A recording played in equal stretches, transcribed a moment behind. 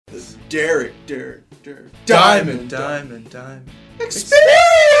Derek. Diamond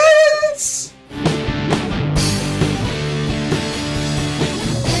Experience!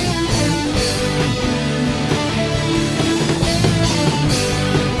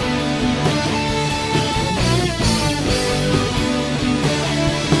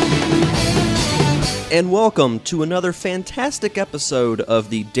 And welcome to another fantastic episode of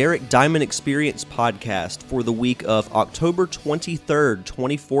the Derek Diamond Experience podcast for the week of October 23rd,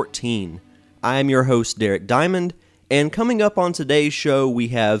 2014. I am your host, Derek Diamond, and coming up on today's show, we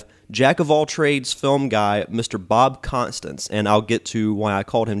have jack-of-all-trades film guy, Mr. Bob Constance, and I'll get to why I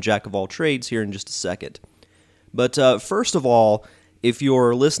called him jack-of-all-trades here in just a second. But first of all, if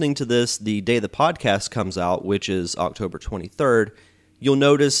you're listening to this the day the podcast comes out, which is October 23rd, you'll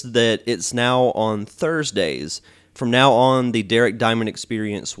notice that it's now on Thursdays. From now on, the Derek Diamond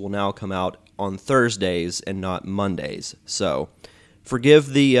Experience will now come out on Thursdays and not Mondays. So,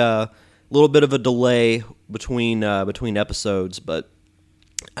 forgive the little bit of a delay between episodes, but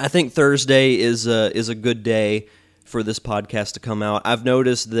I think Thursday is a good day for this podcast to come out. I've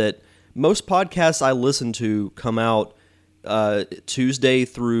noticed that most podcasts I listen to come out Tuesday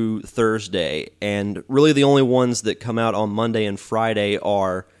through Thursday, and really the only ones that come out on Monday and Friday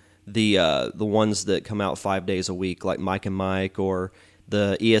are the ones that come out 5 days a week, like Mike and Mike or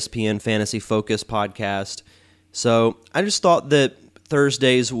the ESPN Fantasy Focus podcast. So I just thought that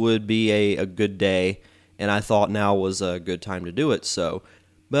Thursdays would be a good day, and I thought now was a good time to do it. So,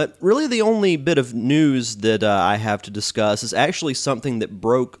 but really the only bit of news that I have to discuss is actually something that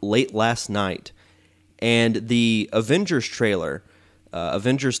broke late last night. And the Avengers trailer,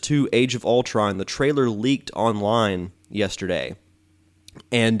 Avengers 2 Age of Ultron, the trailer leaked online yesterday.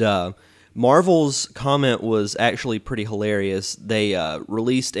 And Marvel's comment was actually pretty hilarious. They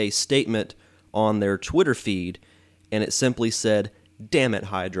released a statement on their Twitter feed, and it simply said, "Damn it,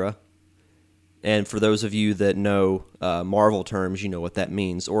 Hydra." And for those of you that know Marvel terms, you know what that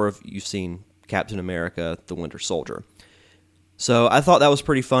means, or if you've seen Captain America, the Winter Soldier. So I thought that was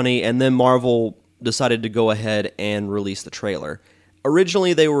pretty funny, and then Marvel decided to go ahead and release the trailer.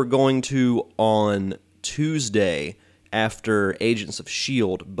 Originally, they were going to on Tuesday after Agents of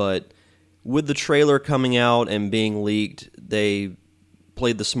S.H.I.E.L.D., but with the trailer coming out and being leaked, they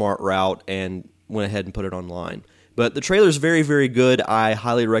played the smart route and went ahead and put it online. But the trailer is very, very good. I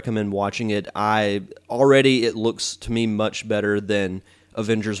highly recommend watching it. It looks to me much better than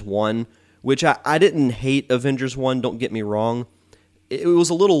Avengers 1, which I didn't hate Avengers 1, don't get me wrong. It was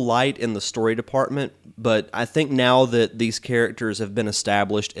a little light in the story department, but I think now that these characters have been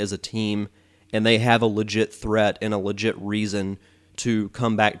established as a team and they have a legit threat and a legit reason to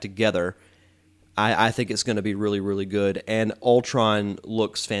come back together, I think it's going to be really, really good. And Ultron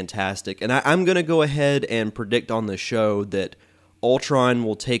looks fantastic. And I'm going to go ahead and predict on the show that Ultron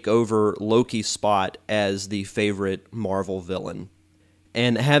will take over Loki's spot as the favorite Marvel villain.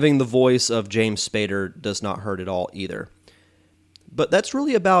 And having the voice of James Spader does not hurt at all either. But that's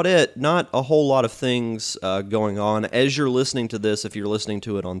really about it. Not a whole lot of things going on. As you're listening to this, if you're listening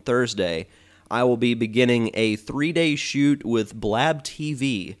to it on Thursday, I will be beginning a 3-day shoot with Blab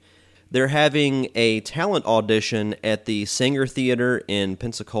TV. They're having a talent audition at the Singer Theater in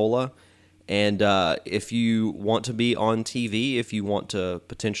Pensacola. And if you want to be on TV, if you want to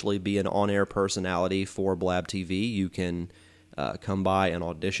potentially be an on-air personality for Blab TV, you can come by and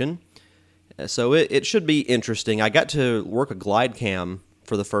audition. So it should be interesting. I got to work a glide cam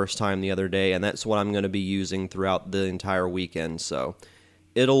for the first time the other day, and that's what I'm going to be using throughout the entire weekend. So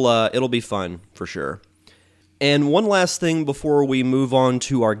it'll be fun for sure. And one last thing before we move on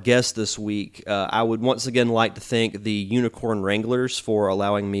to our guest this week, I would once again like to thank the Unicorn Wranglers for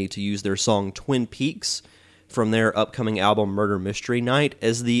allowing me to use their song Twin Peaks from their upcoming album Murder Mystery Night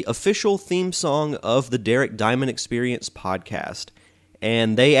as the official theme song of the Derek Diamond Experience podcast.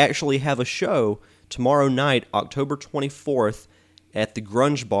 And they actually have a show tomorrow night, October 24th, at the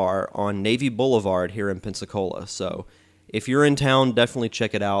Grunge Bar on Navy Boulevard here in Pensacola. So if you're in town, definitely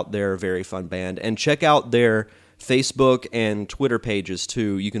check it out. They're a very fun band. And check out their Facebook and Twitter pages,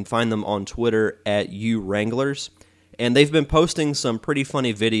 too. You can find them on Twitter at @UWranglers. And they've been posting some pretty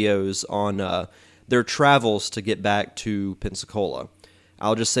funny videos on their travels to get back to Pensacola.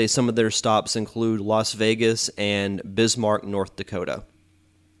 I'll just say some of their stops include Las Vegas and Bismarck, North Dakota.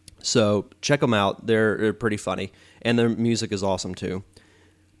 So check them out. They're pretty funny, and their music is awesome too.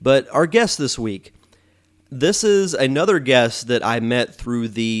 But our guest this week, this is another guest that I met through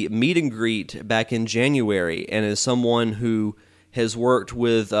the meet and greet back in January, and is someone who has worked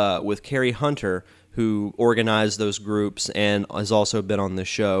with Carrie Hunter, who organized those groups and has also been on this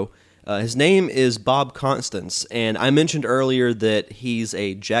show. His name is Bob Constance, and I mentioned earlier that he's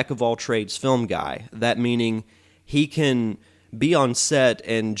a jack-of-all-trades film guy. That meaning he can be on set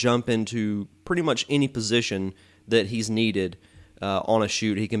and jump into pretty much any position that he's needed on a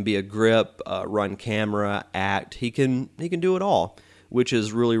shoot. He can be a grip, run camera, act. He can do it all, which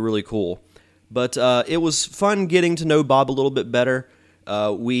is really, really cool. But it was fun getting to know Bob a little bit better.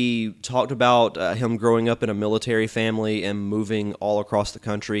 We talked about him growing up in a military family and moving all across the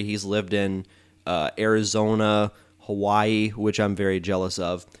country. He's lived in Arizona, Hawaii, which I'm very jealous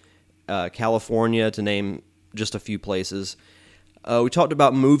of, California, to name just a few places. We talked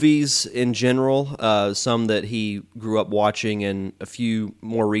about movies in general, some that he grew up watching and a few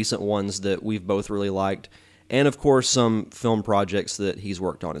more recent ones that we've both really liked, and of course some film projects that he's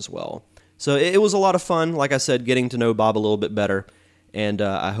worked on as well. So it was a lot of fun, like I said, getting to know Bob a little bit better. And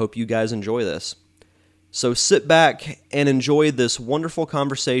I hope you guys enjoy this. So sit back and enjoy this wonderful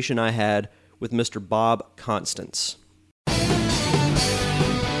conversation I had with Mr. Bob Constance.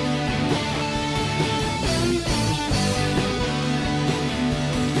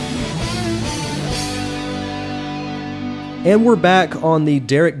 And we're back on the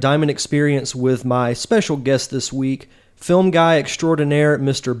Derek Diamond Experience with my special guest this week, film guy extraordinaire,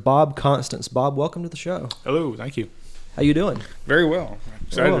 Mr. Bob Constance. Bob, welcome to the show. Hello, thank you. How you doing? Very well.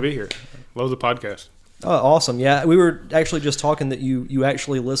 Excited to be here. Love the podcast. Oh, awesome. Yeah, we were actually just talking that you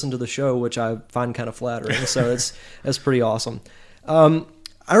actually listen to the show, which I find kind of flattering. So that's pretty awesome. I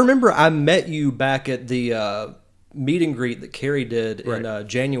remember I met you back at the meet and greet that Carrie did in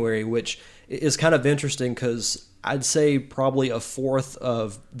January, which is kind of interesting because I'd say probably a fourth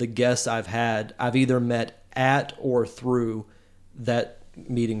of the guests I've had, I've either met at or through that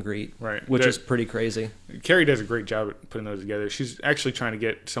meet and greet, which is pretty crazy. Carrie does a great job at putting those together. She's actually trying to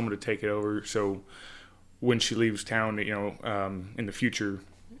get someone to take it over, so when she leaves town, in the future,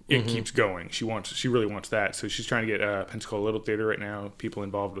 it keeps going. She really wants that, so she's trying to get Pensacola Little Theater right now, people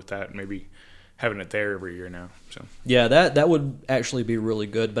involved with that, maybe having it there every year now. So yeah, that would actually be really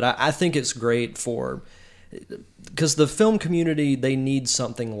good. But I think it's great because the film community, they need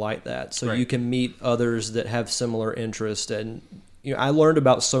something like that, so you can meet others that have similar interest. And I learned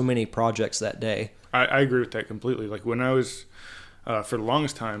about so many projects that day. I agree with that completely. Like when I was, for the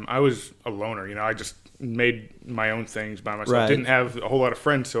longest time, I was a loner. I just made my own things by myself. Didn't have a whole lot of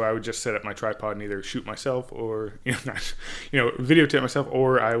friends, so I would just set up my tripod and either shoot myself or videotape myself,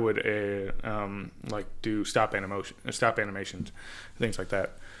 or I would do stop animations, things like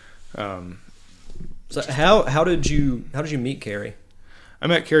that. So how did you meet Carrie? I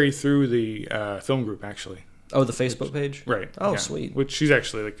met Carrie through the film group, actually. Oh, the Facebook page? Right. Oh, yeah. Sweet. Which she's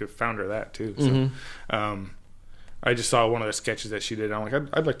actually like the founder of that too. So, I just saw one of the sketches that she did. I'm like,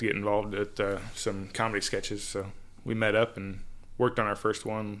 I'd like to get involved at some comedy sketches. So we met up and worked on our first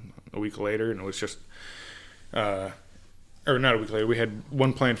one a week later, and it was just, or not a week later. We had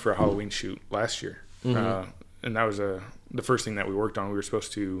one planned for a Halloween shoot last year, and that was the first thing that we worked on. We were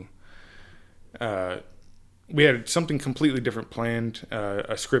supposed to. We had something completely different planned,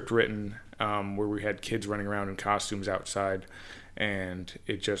 a script written where we had kids running around in costumes outside, and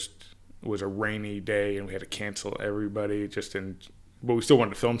it just was a rainy day, and we had to cancel everybody. But we still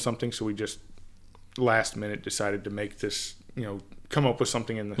wanted to film something, so we just last minute decided to make this, come up with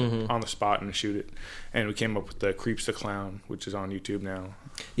something on the spot and shoot it, and we came up with the Creeps the Clown, which is on YouTube now.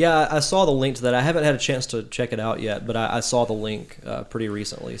 Yeah, I saw the link to that. I haven't had a chance to check it out yet, but I saw the link pretty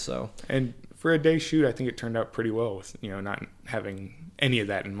recently. So and for a day shoot, I think it turned out pretty well with not having any of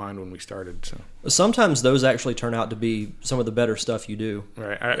that in mind when we started. So sometimes those actually turn out to be some of the better stuff you do.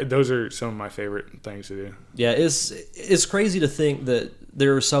 Right, those are some of my favorite things to do. Yeah, it's crazy to think that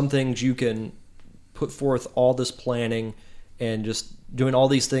there are some things you can put forth all this planning and just doing all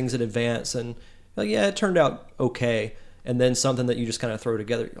these things in advance, and it turned out okay. And then something that you just kind of throw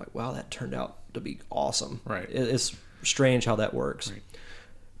together, you're like, wow, that turned out to be awesome. Right. It's strange how that works. Right.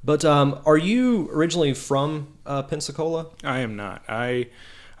 But are you originally from Pensacola? I am not.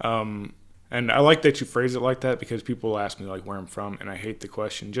 And I like that you phrase it like that, because people ask me like where I'm from, and I hate the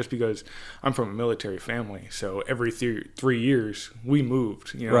question just because I'm from a military family. So every 3 years we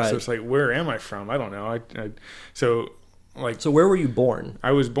moved. Right. So it's like, where am I from? I don't know. So where were you born?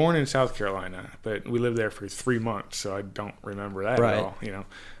 I was born in South Carolina, but we lived there for 3 months, so I don't remember that at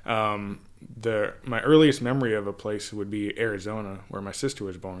all. My earliest memory of a place would be Arizona, where my sister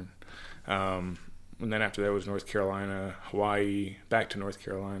was born. And then after that was North Carolina, Hawaii, back to North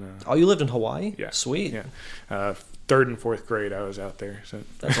Carolina. Oh, you lived in Hawaii? Yeah. Sweet. Yeah. 3rd and 4th grade, I was out there. So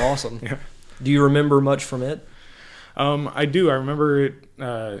that's awesome. Yeah. Do you remember much from it? I do. I remember it.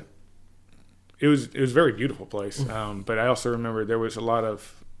 It was a very beautiful place. But I also remember there was a lot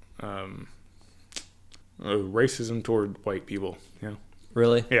of racism toward white people.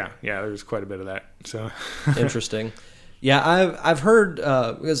 Really? Yeah, there's quite a bit of that. So Interesting. Yeah, I've heard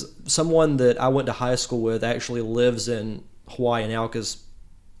because someone that I went to high school with actually lives in Hawaii now because,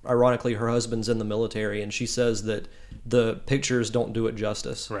 ironically, her husband's in the military, and she says that the pictures don't do it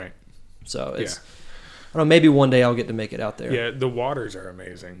justice. Right. So it's, I don't know, maybe one day I'll get to make it out there. Yeah, the waters are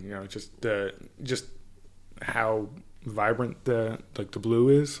amazing. Just how vibrant the blue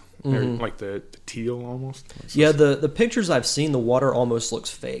is, or like the teal almost. Yeah, the pictures I've seen, the water almost looks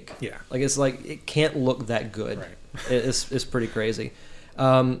fake. Yeah, like it's like it can't look that good. Right. It's pretty crazy.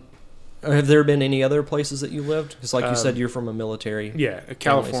 Have there been any other places that you lived? Because like you said, you're from a military. Yeah,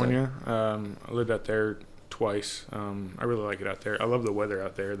 California. I lived out there twice. I really like it out there. I love the weather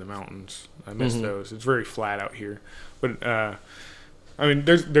out there, the mountains. I miss those. It's very flat out here. But, I mean,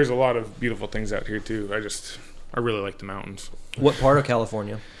 there's a lot of beautiful things out here, too. I really like the mountains. What part of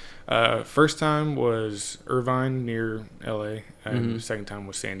California? First time was Irvine near L.A., and the second time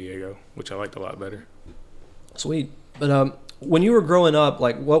was San Diego, which I liked a lot better. Sweet. But when you were growing up,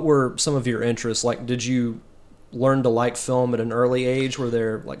 like, what were some of your interests? Like, did you learn to like film at an early age? Were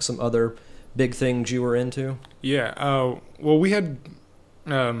there, like, some other big things you were into? Yeah. Well, we had,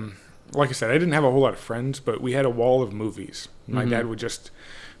 like I said, I didn't have a whole lot of friends, but we had a wall of movies. My dad would just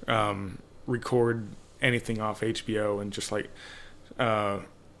record anything off HBO and just like,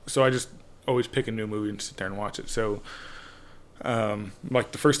 so I just always pick a new movie and sit there and watch it. So,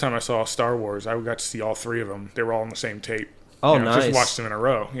 like the first time I saw Star Wars, I got to see all three of them. They were all on the same tape. Oh, nice. Just watched them in a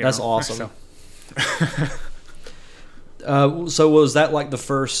row. That's awesome. So was that like the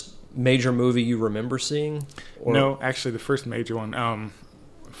first major movie you remember seeing? Or? No, actually the first major one.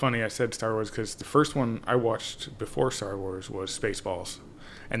 Funny I said Star Wars because the first one I watched before Star Wars was Spaceballs.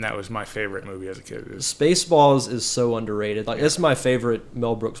 And that was my favorite movie as a kid. Spaceballs is so underrated. Like, it's my favorite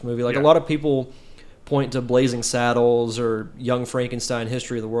Mel Brooks movie. Like, a lot of people point to Blazing Saddles or Young Frankenstein,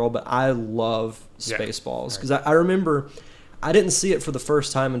 History of the World, but I love Spaceballs. Because I remember I didn't see it for the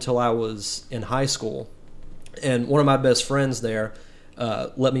first time until I was in high school. And one of my best friends there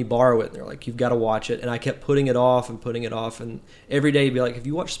let me borrow it. And they're like, you've got to watch it. And I kept putting it off. And every day he'd be like, have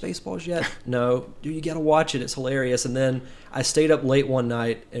you watched Spaceballs yet? No. Dude, you got to watch it. It's hilarious. And then I stayed up late one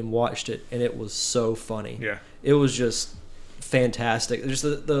night and watched it, and it was so funny. Yeah. It was just fantastic. Just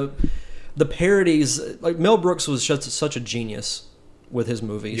the parodies. Like, Mel Brooks was just such a genius with his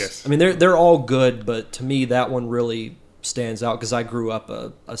movies. Yes. I mean, they're all good, but to me, that one really stands out because I grew up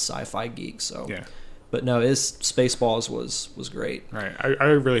a sci-fi geek. So yeah. But no, Spaceballs was great. Right. I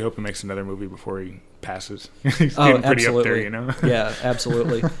really hope he makes another movie before he passes. He's getting pretty absolutely. up there, you know? Yeah,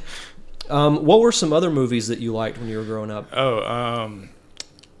 absolutely. What were some other movies that you liked when you were growing up?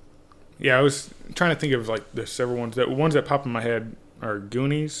 Yeah, I was trying to think of like the several ones. The ones that pop in my head are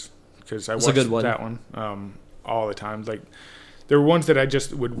Goonies, because I watched that one all the time. Like, there were ones that I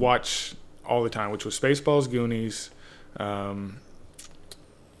just would watch all the time, which was Spaceballs, Goonies,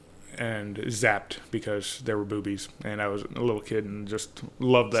 and Zapped, because there were boobies, and I was a little kid and just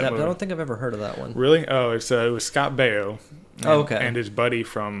loved that movie. I don't think I've ever heard of that one. Really? Oh, it was Scott Baio. Okay. And his buddy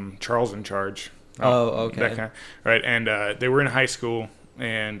from Charles in Charge. Okay. That kind of, right, and they were in high school,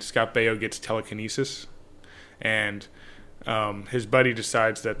 and Scott Baio gets telekinesis, and his buddy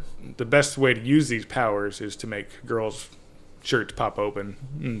decides that the best way to use these powers is to make girls' shirts pop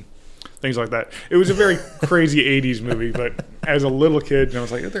open. Things like that. It was a very crazy 80s movie, but as a little kid, I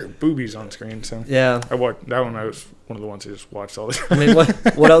was like, there are boobies on screen. So yeah, I watched that one. I was one of the ones who just watched all the time. I mean,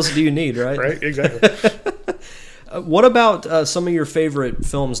 what else do you need, right? Right, exactly. What about some of your favorite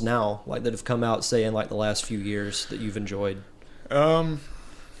films now, like that have come out, say, in like the last few years that you've enjoyed? Last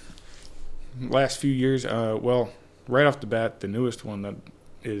few years, well, right off the bat, the newest one that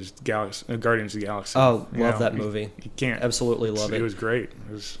is Guardians of the Galaxy. Oh, love that movie. You can't absolutely love it. It was great.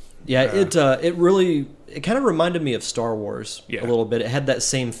 It was. Yeah, it really kind of reminded me of Star Wars a little bit. It had that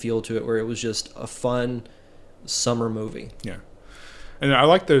same feel to it, where it was just a fun summer movie. Yeah, and I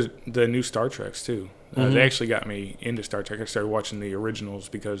like the new Star Treks too. They actually got me into Star Trek. I started watching the originals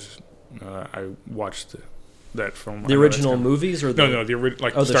because I watched that from the original movies, or no,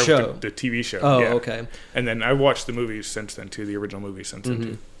 the show, the TV show. Oh, okay. And then I watched the movies since then too. The original movies since then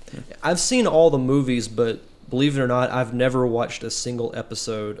too. Yeah. I've seen all the movies, but believe it or not, I've never watched a single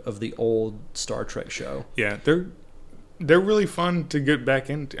episode of the old Star Trek show. Yeah, they're really fun to get back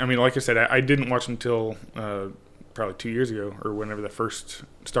into. I mean, like I said, I didn't watch them until probably 2 years ago, or whenever the first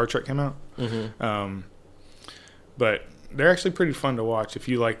Star Trek came out. But they're actually pretty fun to watch if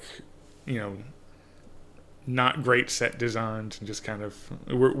you like, not great set designs and just kind of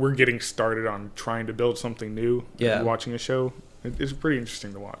we're getting started on trying to build something new. Yeah, and watching a show. it's pretty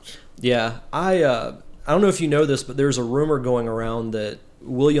interesting to watch. Yeah, I don't know if you know this, but there's a rumor going around that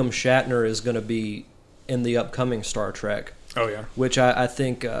William Shatner is going to be in the upcoming Star Trek. Oh, yeah. Which I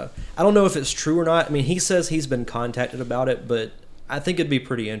think, I don't know if it's true or not. I mean, he says he's been contacted about it, but I think it'd be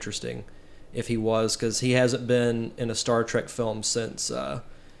pretty interesting if he was, because he hasn't been in a Star Trek film since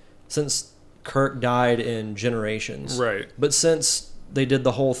Kirk died in Generations. Right. But since they did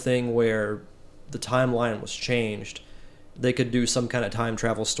the whole thing where the timeline was changed, they could do some kind of time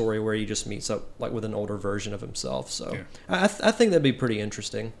travel story where he just meets up like with an older version of himself. So yeah. I think that'd be pretty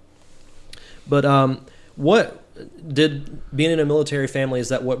interesting. But what did being in a military family, is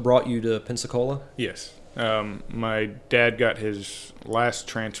that what brought you to Pensacola? Yes. My dad got his last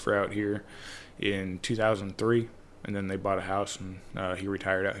transfer out here in 2003, and then they bought a house, and he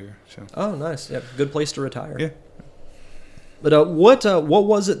retired out here. So. Oh, nice. Yeah, good place to retire. Yeah. But what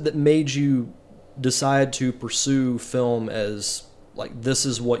was it that made you decide to pursue film as, like, this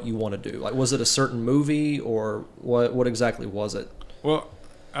is what you want to do? Like, was it a certain movie, or what exactly was it? Well,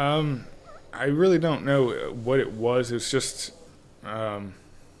 I really don't know what it was. It's just, well,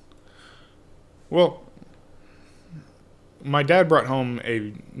 my dad brought home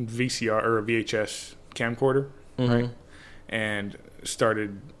a VCR or a VHS camcorder, right? And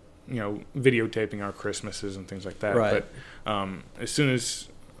started, videotaping our Christmases and things like that. Right. But as soon as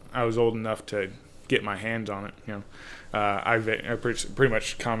I was old enough to get my hands on it, I pretty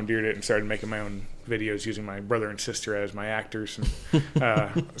much commandeered it and started making my own videos using my brother and sister as my actors. And,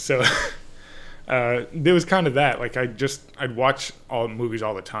 so it was kind of that. Like, I'd watch all movies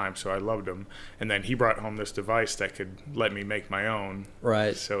all the time, so I loved them. And then he brought home this device that could let me make my own.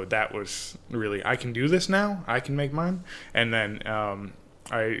 Right. So that was really, I can do this now. I can make mine. And then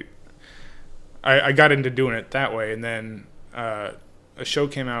I got into doing it that way. And then a show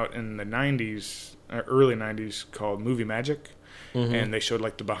came out in the 90s, early 90s, called Movie Magic. And they showed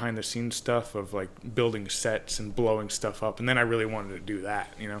like the behind the scenes stuff of like building sets and blowing stuff up. And then I really wanted to do that,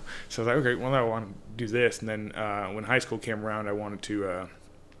 So I was like, okay, well, I want to do this. And then when high school came around, I wanted to,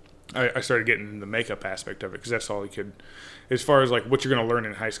 I started getting into the makeup aspect of it, because that's all you could, as far as like what you're going to learn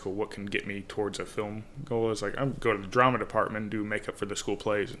in high school, what can get me towards a film goal is like, I'm go to the drama department and do makeup for the school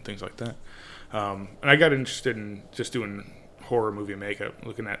plays and things like that. And I got interested in just doing horror movie makeup,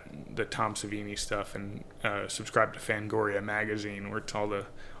 looking at the Tom Savini stuff, and subscribed to Fangoria magazine, where it's all the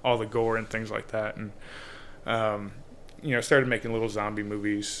gore and things like that, and started making little zombie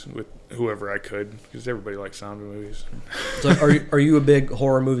movies with whoever I could, because everybody likes zombie movies. So are you a big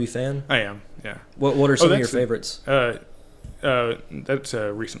horror movie fan? I am, yeah. What are some of your favorites? That's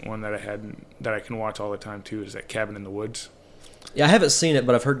a recent one that I had that I can watch all the time too, is that Cabin in the Woods. Yeah, I haven't seen it,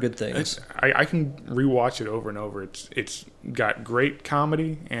 but I've heard good things. I can rewatch it over and over. It's got great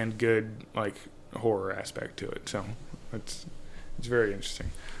comedy and good like horror aspect to it. So it's very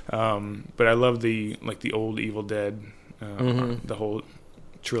interesting. But I love the old Evil Dead, the whole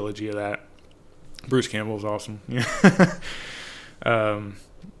trilogy of that. Bruce Campbell's awesome. Yeah. I'm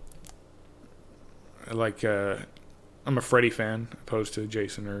a Freddy fan, opposed to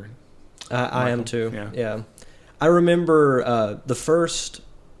Jason or. I am too. Yeah. I remember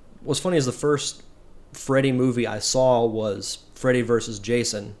what's funny is the first Freddy movie I saw was Freddy vs.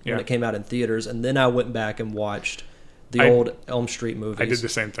 Jason when it came out in theaters, and then I went back and watched the old Elm Street movies. I did the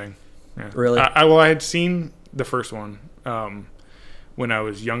same thing. Yeah. Really? I had seen the first one when I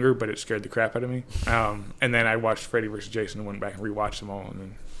was younger, but it scared the crap out of me. And then I watched Freddy vs. Jason and went back and rewatched them all. And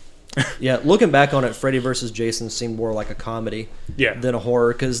then yeah, looking back on it, Freddy vs. Jason seemed more like a comedy than a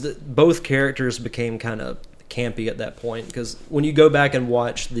horror, because both characters became kind of campy at that point. Because when you go back and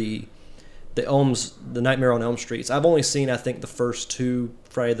watch the Nightmare on Elm Streets, I've only seen, I think, the first two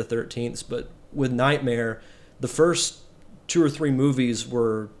Friday the 13th, but with Nightmare, the first 2 or 3 movies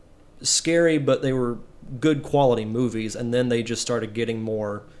were scary, but they were good quality movies, and then they just started getting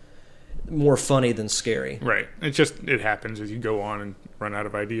more funny than scary. Right. It happens as you go on and run out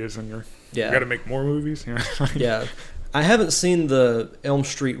of ideas, and you got to make more movies. Yeah. I haven't seen the Elm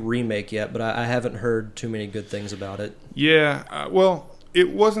Street remake yet, but I haven't heard too many good things about it. Yeah. Well, it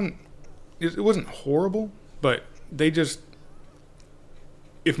wasn't horrible, but they just,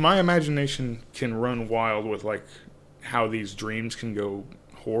 if my imagination can run wild with like how these dreams can go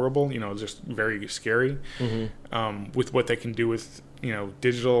horrible, just very scary, with what they can do with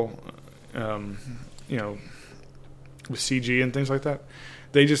digital, with CG and things like that,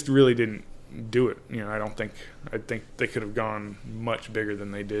 they just really didn't do it. I think they could have gone much bigger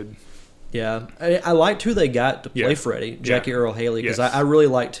than they did. Yeah, I liked who they got to play Freddy, Jackie Earle Haley, because I really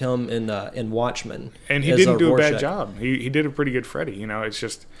liked him in Watchmen. And he didn't do a bad job. He did a pretty good Freddy. It's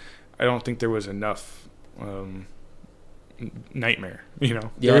just, I don't think there was enough Nightmare. You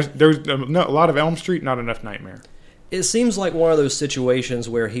know, Yeah. there's a lot of Elm Street, not enough Nightmare. It seems like one of those situations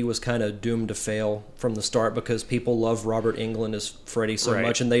where he was kind of doomed to fail from the start because people love Robert Englund as Freddy so Right.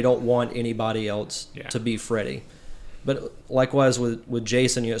 much, and they don't want anybody else Yeah. to be Freddy. But likewise with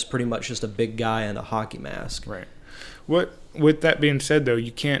Jason, it's pretty much just a big guy in a hockey mask. Right. With that being said, though,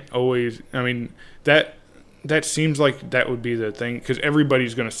 you can't always. I mean, that seems like that would be the thing because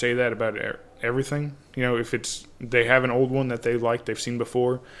everybody's going to say that about everything. You know, if they have an old one that they like, they've seen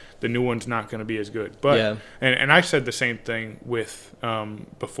before, the new one's not going to be as good. But Yeah. and I said the same thing with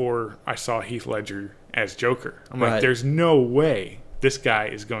before I saw Heath Ledger as Joker. I'm Right. like, there's no way this guy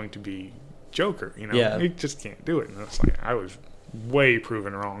is going to be Joker. You know, Yeah. he just can't do it. And it's like I was way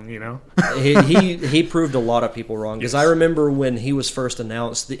proven wrong. You know. he proved a lot of people wrong because Yes. I remember when he was first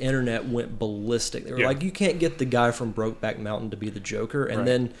announced, the internet went ballistic. They were Yeah. like, "You can't get the guy from Brokeback Mountain to be the Joker," and Right.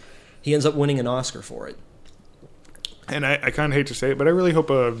 then he ends up winning an Oscar for it. And I kind of hate to say it, but I really hope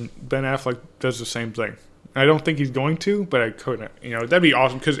Ben Affleck does the same thing. I don't think he's going to, but I couldn't. You know, that'd be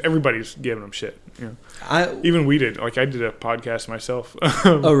awesome because everybody's giving him shit. You know, even we did. Like I did a podcast myself.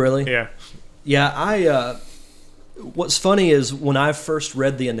 Oh, really? Yeah. Yeah, what's funny is when I first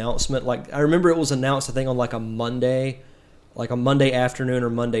read the announcement, like I remember it was announced, I think on like a Monday afternoon or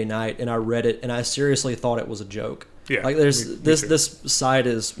Monday night, and I read it and I seriously thought it was a joke. Yeah, Like there's me this too. site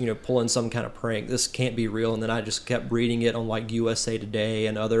is pulling some kind of prank. This can't be real. And then I just kept reading it on like USA Today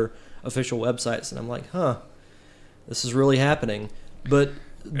and other official websites, and I'm like, this is really happening. But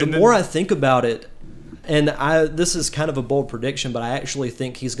the And then- more I think about it, and this is kind of a bold prediction, but I actually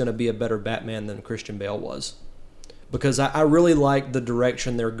think he's going to be a better Batman than Christian Bale was, because I really like the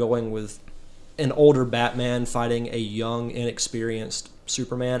direction they're going with an older Batman fighting a young, inexperienced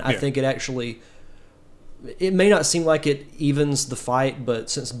Superman. I Yeah. think it may not seem like it evens the fight,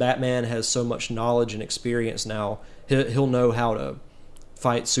 but since Batman has so much knowledge and experience now, he'll know how to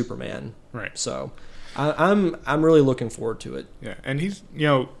fight Superman. Right. So I'm really looking forward to it. Yeah, and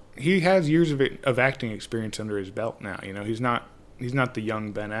he has years of acting experience under his belt now. You know, he's not the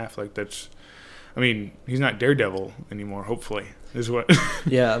young Ben Affleck. He's not Daredevil anymore. Hopefully, is what.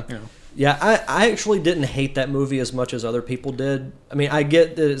 Yeah. You know. Yeah, I actually didn't hate that movie as much as other people did. I mean, I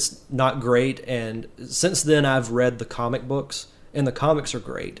get that it's not great, and since then I've read the comic books, and the comics are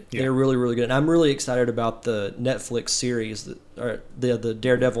great. Yeah. They're really, really good. And I'm really excited about the Netflix series, the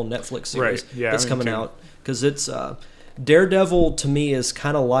Daredevil Netflix series Right. Yeah, that's me coming too. out. Because it's Daredevil, to me, is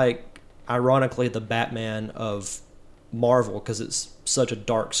kind of like, ironically, the Batman of Marvel, because it's such a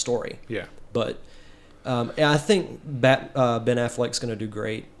dark story. Yeah. But and I think Ben Affleck's going to do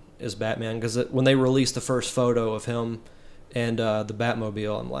great as Batman, because when they released the first photo of him and the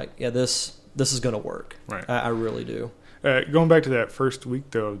Batmobile, I'm like, yeah, this is going to work. Right. I really do. Going back to that first week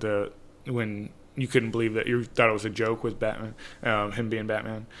though, when you couldn't believe that you thought it was a joke with Batman, him being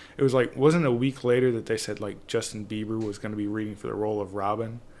Batman. It was like, wasn't a week later that they said like Justin Bieber was going to be reading for the role of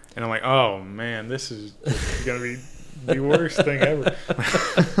Robin, and I'm like, oh man, this is going to be the worst thing ever.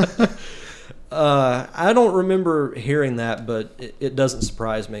 I don't remember hearing that, but it doesn't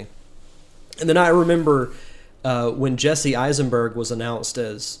surprise me. And then I remember when Jesse Eisenberg was announced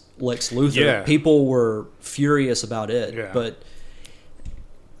as Lex Luthor, Yeah. people were furious about it. Yeah. But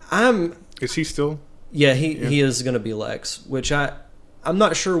Is he still? he is going to be Lex, which I'm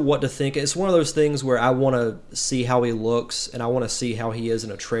not sure what to think. It's one of those things where I want to see how he looks, and I want to see how he is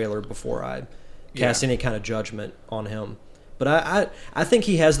in a trailer before I cast any kind of judgment on him. But I think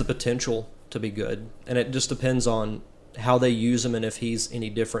he has the potential to be good, and it just depends on how they use him and if he's any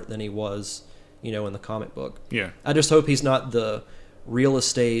different than he was, in the comic book. Yeah. I just hope he's not the real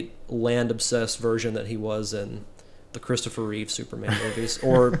estate, land-obsessed version that he was in the Christopher Reeve Superman movies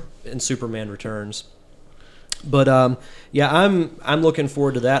or in Superman Returns. But I'm looking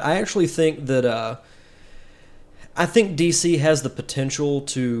forward to that. I actually think that I think DC has the potential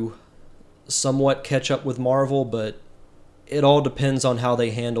to somewhat catch up with Marvel, but it all depends on how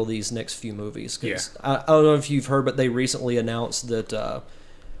they handle these next few movies. 'Cause I don't know if you've heard, but they recently announced that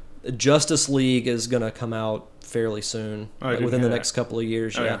Justice League is going to come out fairly soon, Oh, I didn't within hear the that. next couple of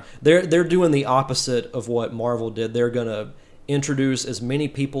years. Oh, Yeah, yeah. they're doing the opposite of what Marvel did. They're going to introduce as many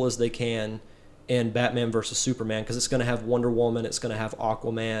people as they can in Batman versus Superman, because it's going to have Wonder Woman, it's going to have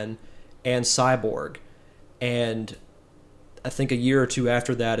Aquaman, and Cyborg, and I think a year or two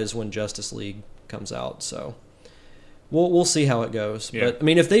after that is when Justice League comes out. So we'll see how it goes. Yeah. But I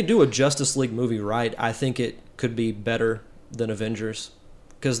mean, if they do a Justice League movie right, I think it could be better than Avengers,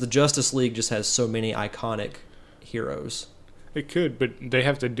 because the Justice League just has so many iconic heroes. It could, but they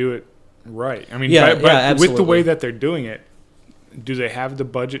have to do it right. I mean, Yeah, with absolutely. the way that they're doing it, do they have the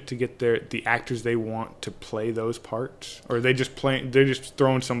budget to get the actors they want to play those parts, or are they just they're just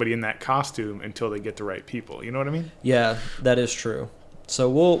throwing somebody in that costume until they get the right people? You know what I mean? Yeah, that is true. So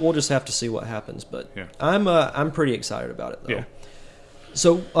we'll just have to see what happens, but yeah. I'm pretty excited about it though. Yeah.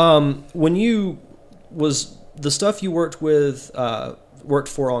 So when you was the stuff you worked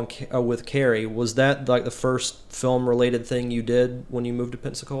for with Carrie, was that like the first film related thing you did when you moved to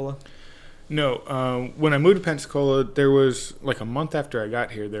Pensacola? No, when I moved to Pensacola, there was like a month after I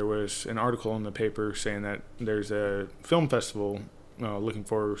got here, there was an article in the paper saying that there's a film festival looking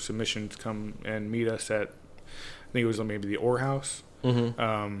for submissions to come and meet us at, I think it was maybe the Orr House.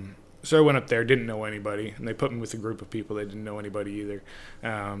 Mm-hmm. So I went up there, didn't know anybody, and they put me with a group of people that didn't know anybody either.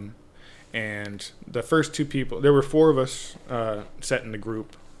 And the first two people, there were four of us set in the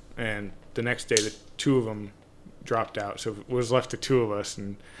group, and the next day the two of them dropped out, so it was left to two of us,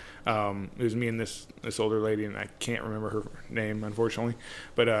 and it was me and this older lady, and I can't remember her name, unfortunately,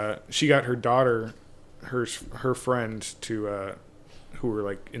 but she got her daughter, her friends to who were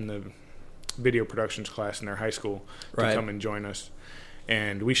like in the video productions class in their high school to come and join us,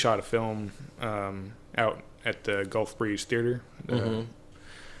 and we shot a film out at the Gulf Breeze Theater,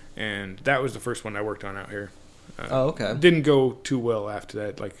 and that was the first one I worked on out here. Okay. Didn't go too well after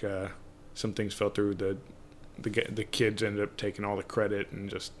that. Like some things fell through. The kids ended up taking all the credit, and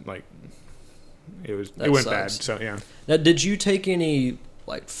just like it went bad. So yeah. Now, did you take any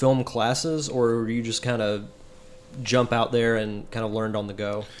like film classes, or were you just kind of jump out there and kind of learned on the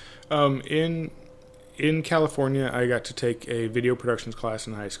go? In California, I got to take a video productions class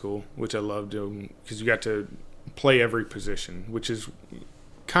in high school, which I loved doing because you got to play every position, which is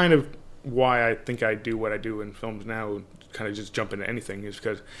kind of why I think I do what I do in films now, kind of just jump into anything, is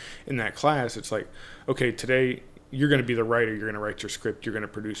because in that class it's like, okay, today you're going to be the writer, you're going to write your script, you're going to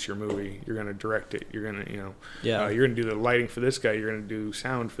produce your movie, you're going to direct it, you're going to, you're going to do the lighting for this guy, you're going to do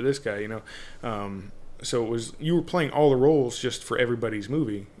sound for this guy, so you were playing all the roles just for everybody's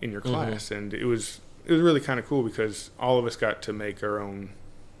movie in your class, and it was really kind of cool because all of us got to make our own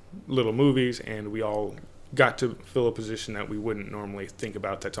little movies, and we all got to fill a position that we wouldn't normally think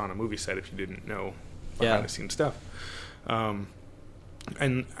about that's on a movie set if you didn't know behind the scenes stuff. And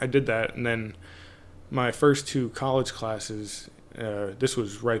I did that, and then my first two college classes, this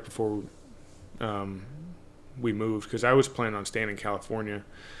was right before we moved, because I was planning on staying in California,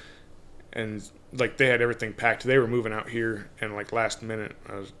 and like they had everything packed. They were moving out here, and like last minute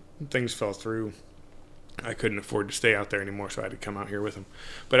things fell through. I couldn't afford to stay out there anymore, so I had to come out here with them.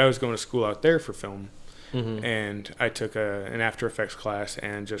 But I was going to school out there for film, and I took an After Effects class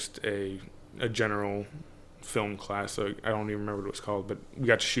and just a general film class. So I don't even remember what it was called, but we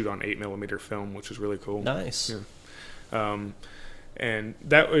got to shoot on 8mm film, which was really cool. Nice. Yeah. And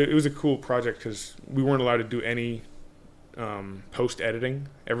it was a cool project because we weren't allowed to do any post editing.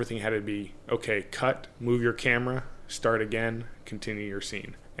 Everything had to be okay. Cut, move your camera, start again, continue your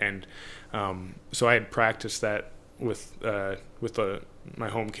scene. And so I had practiced that with my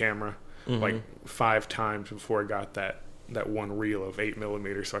home camera like 5 times before I got that one reel of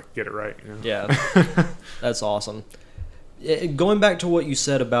 8mm, so I could get it right. Yeah, that's awesome. Going back to what you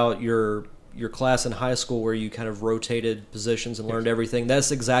said about your class in high school, where you kind of rotated positions and learned everything.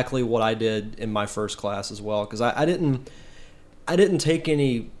 That's exactly what I did in my first class as well, because I didn't take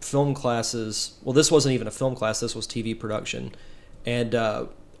any film classes. Well, this wasn't even a film class. This was TV production, and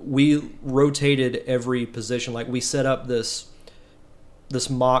we rotated every position. Like we set up this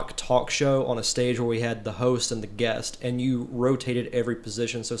mock talk show on a stage where we had the host and the guest, and you rotated every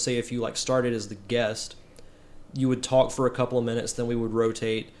position. So say if you like started as the guest, you would talk for a couple of minutes, then we would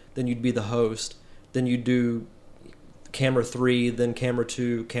rotate, then you'd be the host, then you'd do camera 3, then camera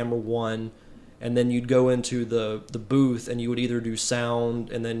 2, camera 1, and then you'd go into the booth and you would either do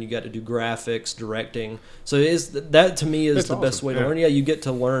sound, and then you got to do graphics, directing. So that to me is That's the awesome. best way to learn. Yeah, you get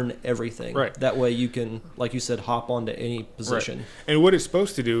to learn everything. Right. That way you can, like you said, hop onto any position. Right. And what it's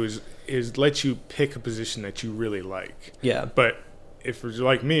supposed to do is let you pick a position that you really like. Yeah. But if it's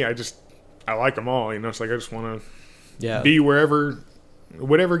like me, I like them all. It's like I just want to be whatever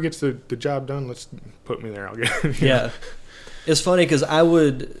gets the job done. Let's put me there. I'll get it. Yeah. It's funny because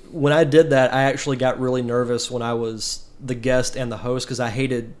when I did that, I actually got really nervous when I was the guest and the host, because I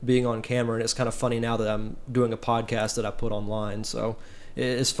hated being on camera, and it's kind of funny now that I'm doing a podcast that I put online. So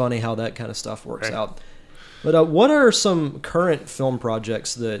it's funny how that kind of stuff works out. But what are some current film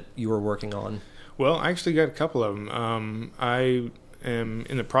projects that you are working on? Well, I actually got a couple of them. I am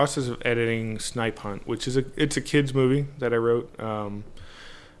in the process of editing Snipe Hunt, which is it's a kids movie that I wrote.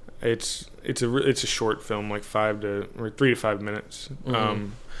 It's a short film, like 3 to 5 minutes.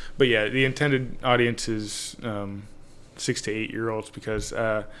 But yeah, the intended audience is 6 to 8 year olds because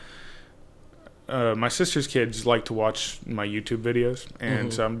my sister's kids like to watch my YouTube videos,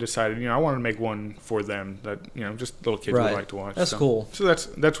 and so I'm decided, I wanted to make one for them that, just little kids would like to watch. That's cool. So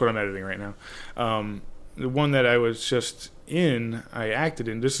that's what I'm editing right now. The one that I was just in, I acted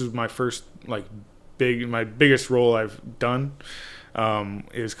in. This is my first my biggest role I've done.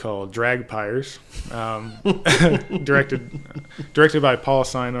 Is called Dragpires, directed by Paul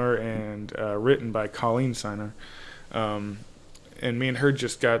Sinar and written by Colleen Sinar. And me and her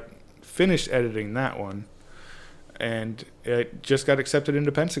just got finished editing that one, and it just got accepted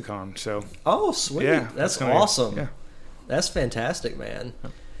into Pensacon. So sweet, yeah, that's awesome. Yeah. That's fantastic, man.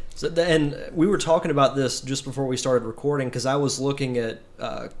 So, and we were talking about this just before we started recording because I was looking at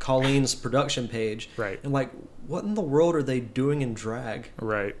Colleen's production page, right? And what in the world are they doing in drag?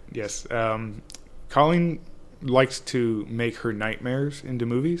 Right. Yes. Colleen likes to make her nightmares into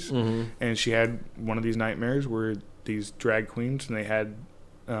movies, and she had one of these nightmares where these drag queens, and they had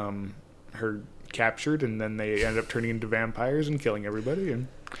her captured, and then they ended up turning into vampires and killing everybody. And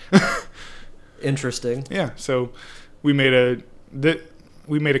interesting. Yeah. So we made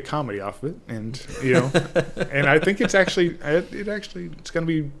a comedy off of it, and and I think it's actually it's gonna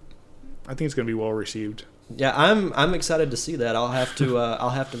be, I think it's gonna be well received. Yeah, I'm excited to see that. I'll have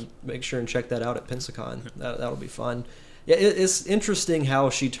to make sure and check that out at Pensacon. That'll be fun. Yeah, it's interesting how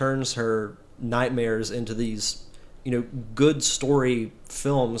she turns her nightmares into these, good story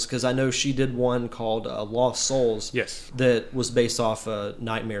films. Because I know she did one called Lost Souls. Yes. That was based off a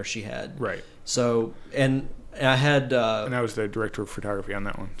nightmare she had. Right. So and I had and I was the director of photography on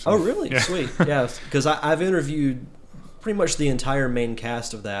that one. So. Oh, really? Yeah. Sweet. Yeah, because I've interviewed pretty much the entire main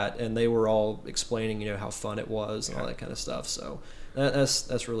cast of that, and they were all explaining, how fun it was and all that kind of stuff. So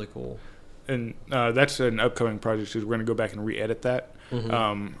that's really cool. And that's an upcoming project. Is we're going to go back and re-edit that.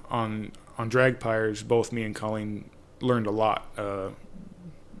 On Dragpires, both me and Colleen learned a lot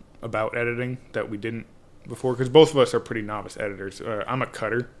about editing that we didn't before, because both of us are pretty novice editors. I'm a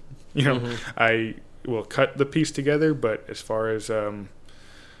cutter. I will cut the piece together, but as far as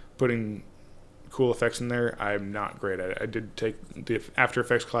putting cool effects in there, I'm not great at it. I did take the After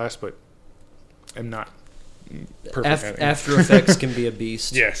Effects class, but I'm not perfect at it. After Effects can be a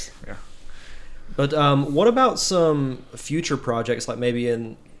beast. Yes, yeah. But what about some future projects, like maybe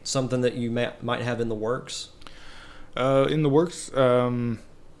in something that you might have in the works? In the works, I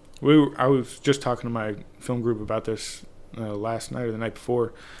was just talking to my film group about this last night or the night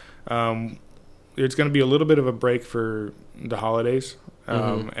before. It's going to be a little bit of a break for the holidays,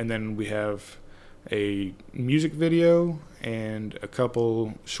 and then we have a music video and a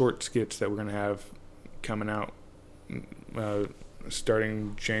couple short skits that we're going to have coming out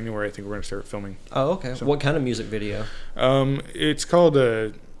starting January. I think we're going to start filming. Oh, okay. So, what kind of music video? It's called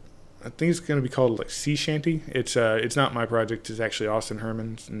I think it's going to be called like Sea Shanty. It's not my project. It's actually Austin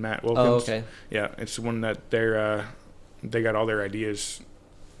Herman's and Matt Wilkins. Oh, okay. Yeah, it's one that they got all their ideas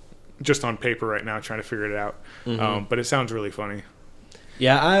just on paper right now, trying to figure it out. But it sounds really funny.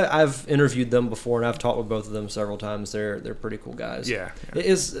 Yeah, I've interviewed them before, and I've talked with both of them several times. They're pretty cool guys. Yeah. It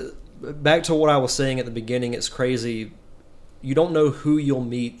is, back to what I was saying at the beginning, it's crazy. You don't know who you'll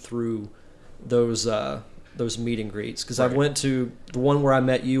meet through those meet and greets. Because right. I went to the one where I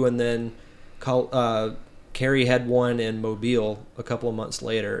met you, and then Carrie had one in Mobile a couple of months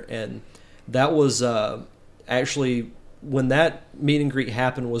later, and that was actually, when that meet and greet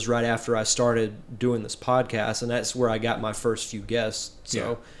happened, was right after I started doing this podcast, and that's where I got my first few guests.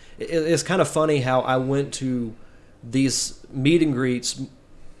 So it's kind of funny how I went to these meet and greets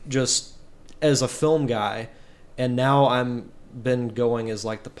just as a film guy, and now I'm been going as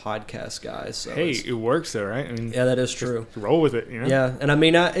like the podcast guy. So hey, it works though, right? I mean, yeah, that is true. Roll with it, Yeah, and I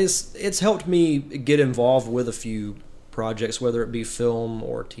mean, it's helped me get involved with a few projects, whether it be film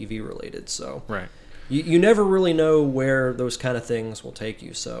or TV related. So right. You never really know where those kind of things will take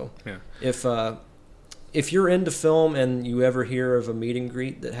you. So yeah. If you're into film and you ever hear of a meet and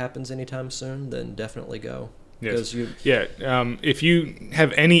greet that happens anytime soon, then definitely go. Yes. If you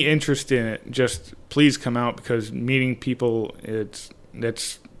have any interest in it, just please come out, because meeting people, it's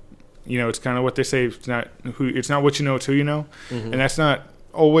kind of what they say. It's not what you know, it's who you know, and that's not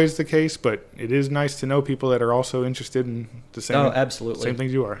always the case. But it is nice to know people that are also interested in the same. Oh, absolutely. Same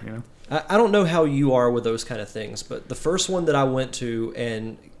things you are. I don't know how you are with those kind of things, but the first one that I went to,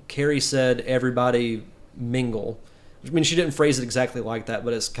 and Carrie said everybody mingle. I mean, she didn't phrase it exactly like that,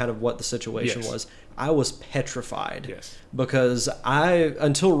 but it's kind of what the situation was. I was petrified. Yes. Because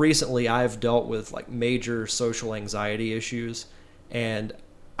until recently, I've dealt with like major social anxiety issues, and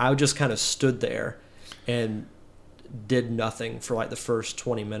I just kind of stood there and did nothing for like the first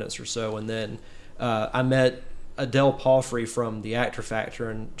 20 minutes or so, and then I met Adele Palfrey from The Actor Factor,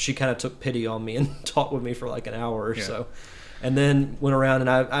 and she kind of took pity on me and talked with me for like an hour or so. And then went around, and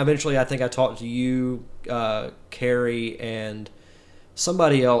I eventually, I think I talked to you, Carrie, and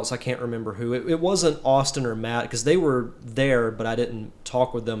somebody else. I can't remember who. It wasn't Austin or Matt, because they were there, but I didn't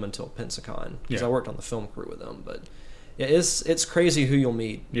talk with them until Pensacon, because I worked on the film crew with them. But yeah, it's crazy who you'll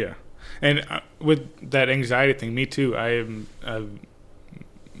meet. Yeah. And with that anxiety thing, me too. I am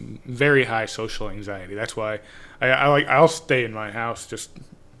very high social anxiety. That's why I'll stay in my house, just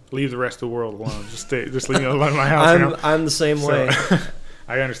leave the rest of the world alone. Just leave me alone in my house. I'm the same way.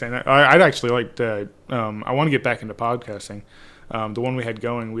 I understand that. I'd actually like to. I want to get back into podcasting. The one we had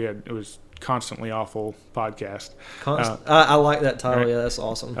going, it was Constantly Awful podcast. I like that title. Right? Yeah, that's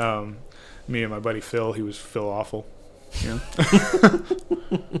awesome. Me and my buddy Phil, he was Phil Awful. Yeah.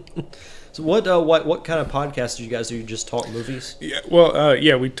 So what kind of podcast do you guys do? You just talk movies? Yeah. Well,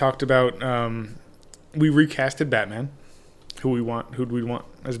 we talked about we recasted Batman. Who'd we want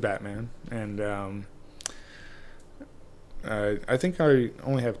as Batman? And I think I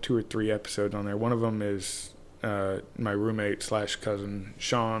only have 2 or 3 episodes on there. One of them is my roommate / cousin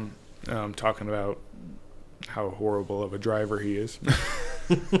Sean talking about how horrible of a driver he is.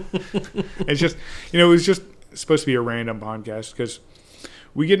 It's just, it was just supposed to be a random podcast, because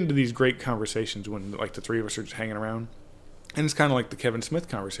we get into these great conversations when like the 3 of us are just hanging around, and it's kind of like the Kevin Smith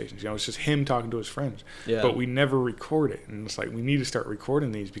conversations. It's just him talking to his friends. Yeah. But we never record it, and it's like we need to start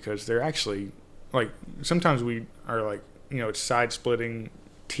recording these, because they're actually like, sometimes we are like, it's side splitting,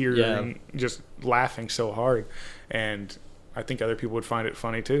 tearing, just laughing so hard, and I think other people would find it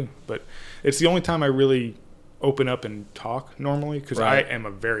funny too. But it's the only time I really open up and talk normally, because I am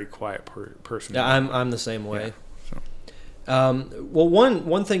a very quiet person. Yeah, I'm the same way. Yeah. Well,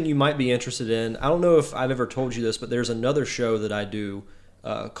 one thing you might be interested in, I don't know if I've ever told you this, but there's another show that I do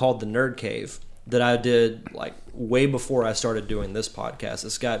called The Nerd Cave that I did like way before I started doing this podcast.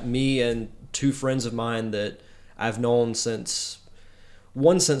 It's got me and 2 friends of mine that I've known since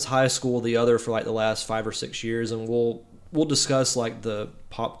high school, the other for like the last 5 or 6 years, and we'll discuss like the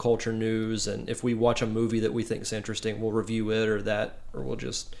pop culture news, and if we watch a movie that we think is interesting, we'll review it or we'll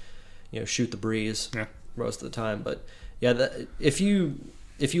just shoot the breeze most of the time. But yeah, if you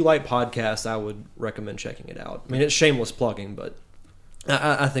like podcasts, I would recommend checking it out. I mean, it's shameless plugging, but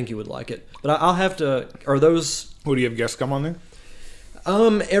I think you would like it. But I'll have to. Are those? What, do you have guests come on there?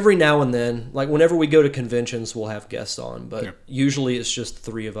 Every now and then, like whenever we go to conventions, we'll have guests on, but usually it's just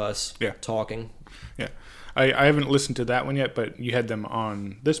 3 of us talking. Yeah. I haven't listened to that one yet, but you had them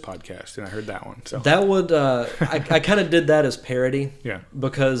on this podcast, and I heard that one. So that would I kind of did that as parody,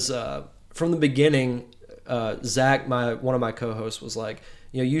 because from the beginning, Zach, one of my co-hosts, was like,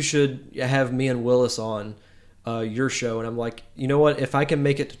 you should have me and Willis on your show, and I'm like, you know what? If I can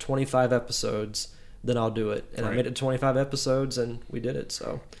make it to 25 episodes, then I'll do it. And I made it to 25 episodes, and we did it.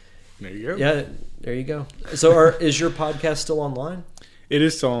 So there you go. Yeah, there you go. So is your podcast still online? It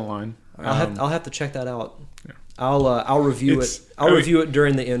is still online. I'll have to check that out. Yeah. I'll review it. I'll review it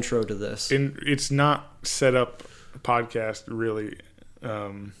during the intro to this. And it's not set up podcast really.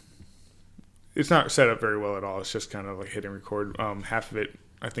 It's not set up very well at all. It's just kind of like hitting record. Half of it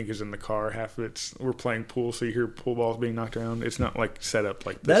I think is in the car. Half of it's we're playing pool, so you hear pool balls being knocked around. It's not like set up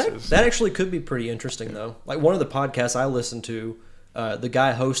like this is. That actually could be pretty interesting though. Like one of the podcasts I listened to, the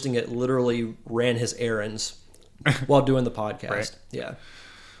guy hosting it literally ran his errands while doing the podcast. Right. Yeah.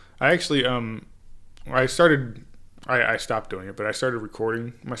 I actually I stopped doing it, but I started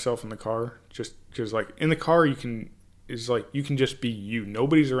recording myself in the car just because like in the car you can just be you.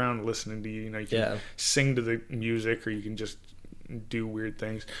 Nobody's around listening to you. You can sing to the music, or you can just do weird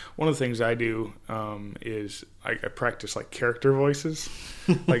things. One of the things I do is I practice like character voices.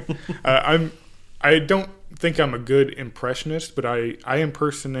 Like I don't think I'm a good impressionist, but I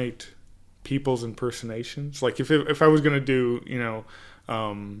impersonate people's impersonations. Like if I was gonna do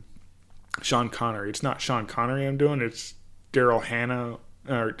Sean Connery, it's not Sean Connery I'm doing. It's Daryl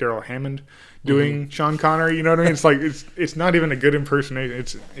Hammond doing Sean Connery. You know what I mean? It's like it's not even a good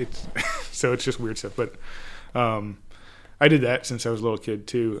impersonation. It's so it's just weird stuff. But I did that since I was a little kid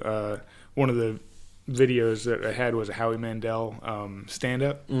too. One of the videos that I had was a Howie Mandel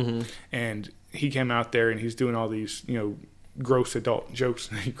stand-up, and he came out there and he's doing all these gross adult jokes,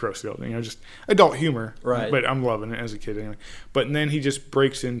 gross adult, just adult humor. Right. But I'm loving it as a kid anyway. But then he just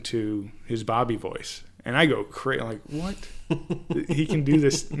breaks into his Bobby voice, and I go crazy. Like, what? He can do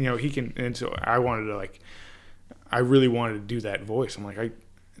this. He can. And so I really wanted to do that voice. I'm like,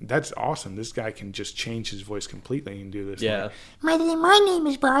 that's awesome. This guy can just change his voice completely and do this. Yeah. Like, my name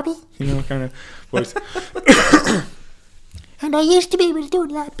is Bobby. Kind of voice. And I used to be able to do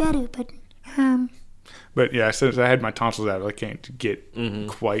it a lot better, but But yeah, since I had my tonsils out, I can't get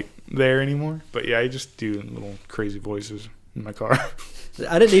quite there anymore. But yeah, I just do little crazy voices in my car.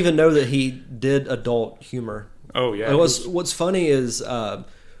 I didn't even know that he did adult humor. Oh yeah. What's funny is I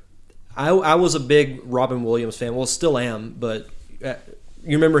was a big Robin Williams fan. Well, still am, but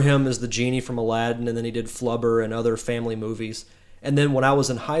you remember him as the genie from Aladdin, and then he did Flubber and other family movies. And then when I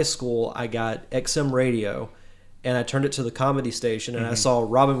was in high school, I got XM radio, and I turned it to the comedy station, and I saw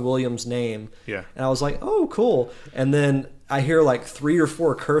Robin Williams' name. Yeah. And I was like, oh, cool. And then I hear like 3 or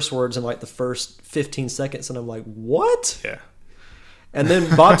 4 curse words in like the first 15 seconds, and I'm like, what? Yeah. And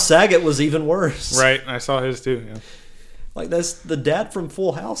then Bob Saget was even worse. Right. I saw his too. Yeah. Like, that's the dad from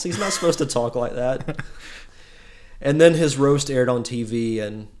Full House. He's not supposed to talk like that. And then his roast aired on TV,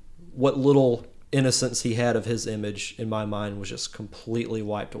 and what little innocence he had of his image, in my mind, was just completely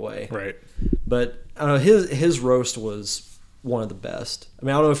wiped away. Right. But I don't know, his roast was one of the best. I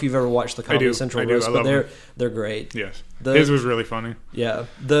mean, I don't know if you've ever watched the Comedy Central roast, but they're great. Yes. His was really funny. Yeah.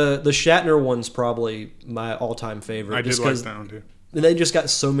 The Shatner one's probably my all-time favorite. I did like that one too. They just got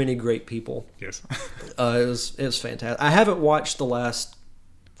so many great people. Yes. It was fantastic. I haven't watched the last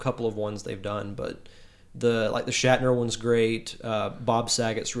couple of ones they've done, but the Shatner one's great. Bob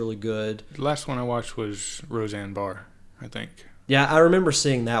Saget's really good. The last one I watched was Roseanne Barr, I think. Yeah, I remember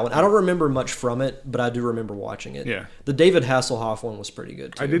seeing that one. I don't remember much from it, but I do remember watching it. Yeah. The David Hasselhoff one was pretty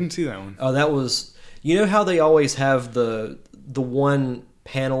good too. I didn't see that one. Oh, that was... You know how they always have the one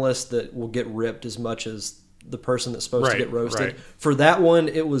panelist that will get ripped as much as the person that's supposed to get roasted? Right. For that one,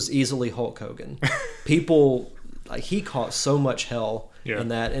 it was easily Hulk Hogan. People... Like, he caught so much hell in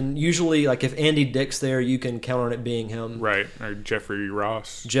that. And usually, like, if Andy Dick's there, you can count on it being him. Right. Or Jeffrey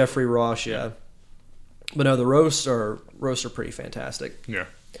Ross. Jeffrey Ross, yeah. But no, the roasts are pretty fantastic. Yeah.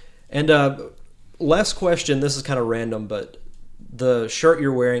 And last question, this is kind of random, but the shirt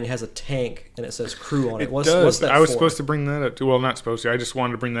you're wearing has a tank and it says crew on it. What's that I was for? supposed to bring that up too. Well, not supposed to. I just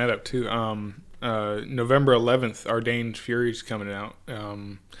wanted to bring that up too. November 11th, Ordained Fury's coming out.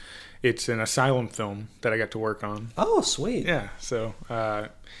 It's an asylum film that I got to work on. Oh, sweet. Yeah. So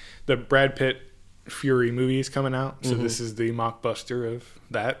the Brad Pitt Fury movie is coming out. So this is the mockbuster of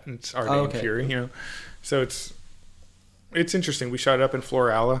that. It's Ordained Fury, you know. So it's interesting. We shot it up in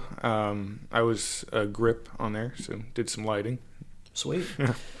Florala. I was a grip on there, so did some lighting. Sweet.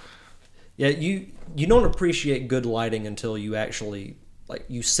 Yeah, you don't appreciate good lighting until you actually, like,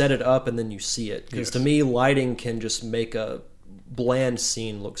 you set it up and then you see it. Because to me, lighting can just make a bland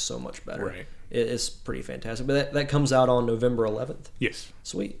scene look so much better. Right. It's pretty fantastic. But that comes out on November 11th. Yes.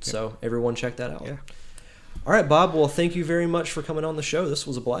 Sweet. Yeah. So everyone check that out. Yeah. All right, Bob. Well, thank you very much for coming on the show. This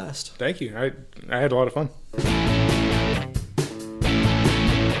was a blast. Thank you. I had a lot of fun.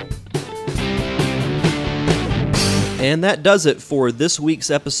 And that does it for this week's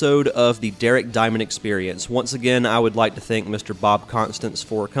episode of the Derek Diamond Experience. Once again, I would like to thank Mr. Bob Constance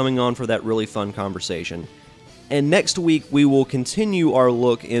for coming on for that really fun conversation. And next week, we will continue our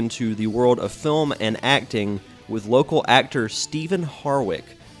look into the world of film and acting with local actor Stephen Harwick.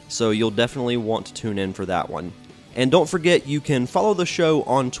 So you'll definitely want to tune in for that one. And don't forget, you can follow the show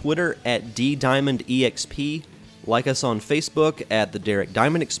on Twitter at DDiamondEXP, like us on Facebook at the Derek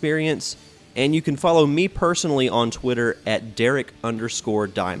Diamond Experience, and you can follow me personally on Twitter at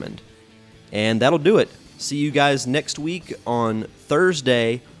Derek_Diamond. And that'll do it. See you guys next week on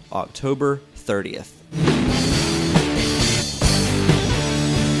Thursday, October 30th.